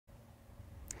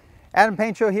Adam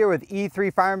Painchaud here with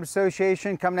E3 Firearms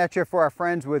Association, coming at you for our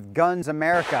friends with Guns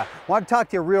America. I want to talk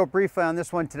to you real briefly on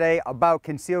this one today about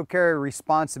concealed carry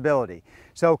responsibility.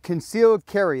 So concealed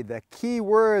carry, the key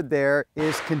word there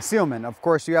is concealment. Of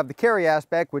course, you have the carry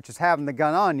aspect, which is having the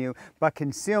gun on you, but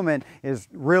concealment is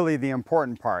really the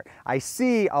important part. I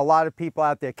see a lot of people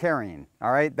out there carrying,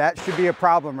 all right? That should be a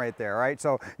problem right there, right?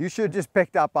 So you should just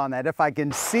pick up on that. If I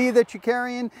can see that you're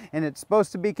carrying and it's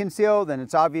supposed to be concealed, then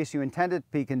it's obvious you intend it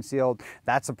to be concealed.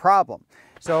 That's a problem.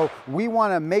 So we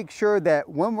want to make sure that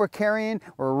when we're carrying,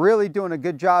 we're really doing a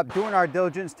good job, doing our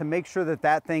diligence to make sure that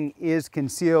that thing is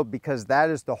concealed, because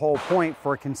that is the whole point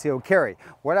for concealed carry.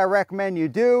 What I recommend you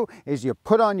do is you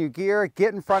put on your gear,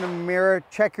 get in front of a mirror,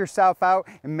 check yourself out,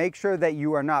 and make sure that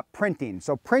you are not printing.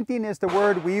 So printing is the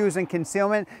word we use in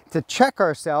concealment to check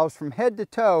ourselves from head to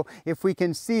toe if we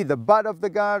can see the butt of the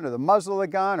gun or the muzzle of the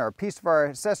gun or a piece of our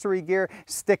accessory gear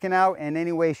sticking out in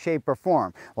any way, shape, or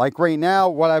form. Like right now,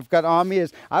 what I've got on me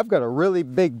is I've got a really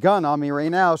big gun on me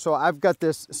right now. So I've got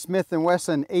this Smith &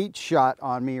 Wesson 8-shot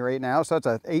on me right now. So it's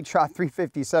a 8-shot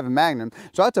 357 Magnum.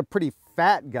 So that's a pretty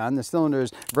fat gun. The cylinder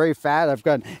is very fat. I've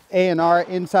got A&R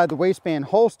inside the waistband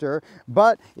holster,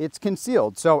 but it's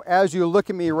concealed. So as you look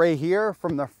at me right here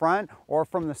from the front or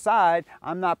from the side,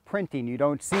 I'm not printing. You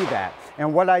don't see that.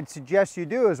 And what I'd suggest you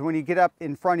do is when you get up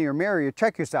in front of your mirror, you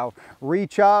check yourself,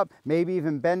 reach up, maybe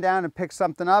even bend down and pick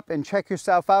something up and check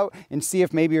yourself out and see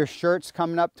if maybe your shirt's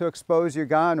coming up to expose your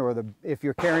gun, or if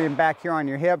you're carrying back here on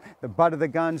your hip, the butt of the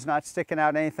gun's not sticking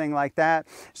out, anything like that.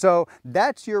 So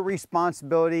that's your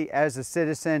responsibility as a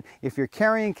citizen. If you're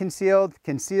carrying concealed,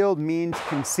 concealed means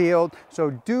concealed.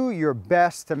 So do your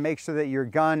best to make sure that your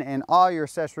gun and all your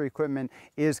accessory equipment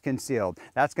is concealed.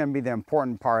 That's going to be the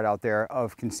important part out there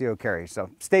of concealed carry.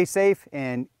 So stay safe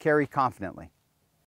and carry confidently.